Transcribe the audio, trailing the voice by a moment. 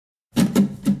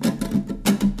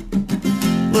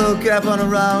Woke up on the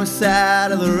wrong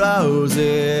side of the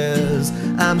roses.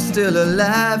 I'm still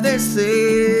alive, they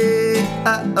say.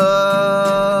 Uh-oh.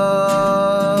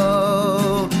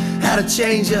 How to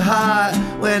change your heart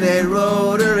when they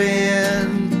rode her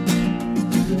in.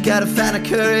 Gotta find the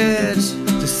courage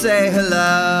to say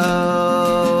hello.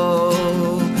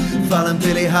 Falling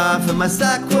really hard for my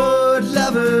Psych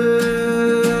lover.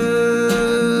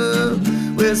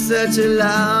 We're such a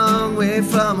long way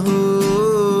from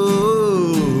home.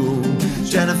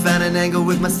 Trying to find an angle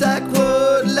with my Psych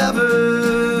lover.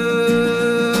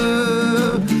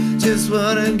 Just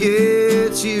wanna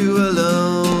get you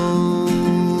alone.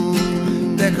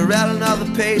 They're corralling all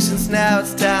the patients now.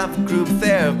 It's time for group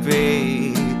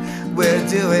therapy. We're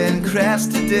doing crafts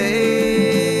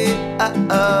today. I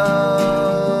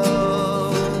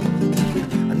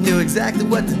knew exactly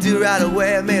what to do right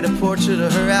away. I made a portrait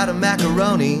of her out of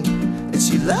macaroni, and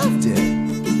she loved it,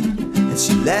 and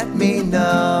she let me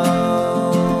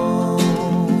know.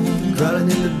 Crawling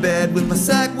into bed with my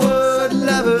Psych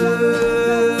lover.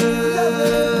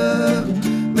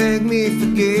 Make me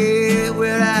forget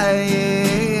where I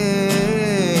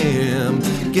am.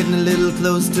 Getting a little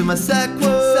close to my Psych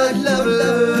lover.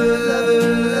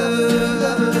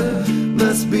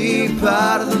 Must be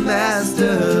part of the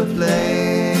master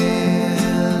plan.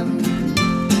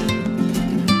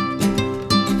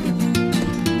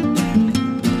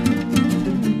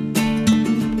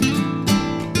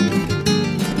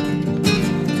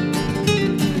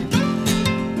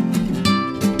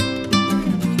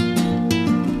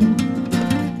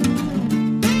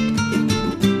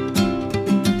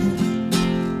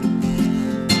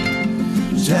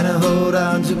 Trying to hold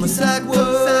on to my Psych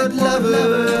lover.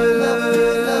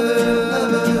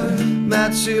 My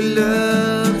true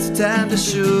love, it's time to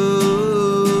show.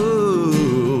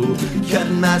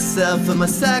 Cutting myself for my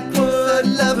Psych lover,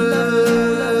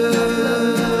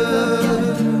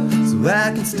 so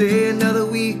I can stay another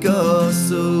week or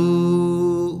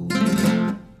so.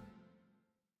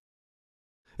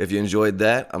 If you enjoyed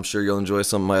that, I'm sure you'll enjoy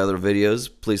some of my other videos.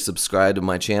 Please subscribe to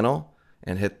my channel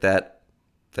and hit that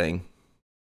thing.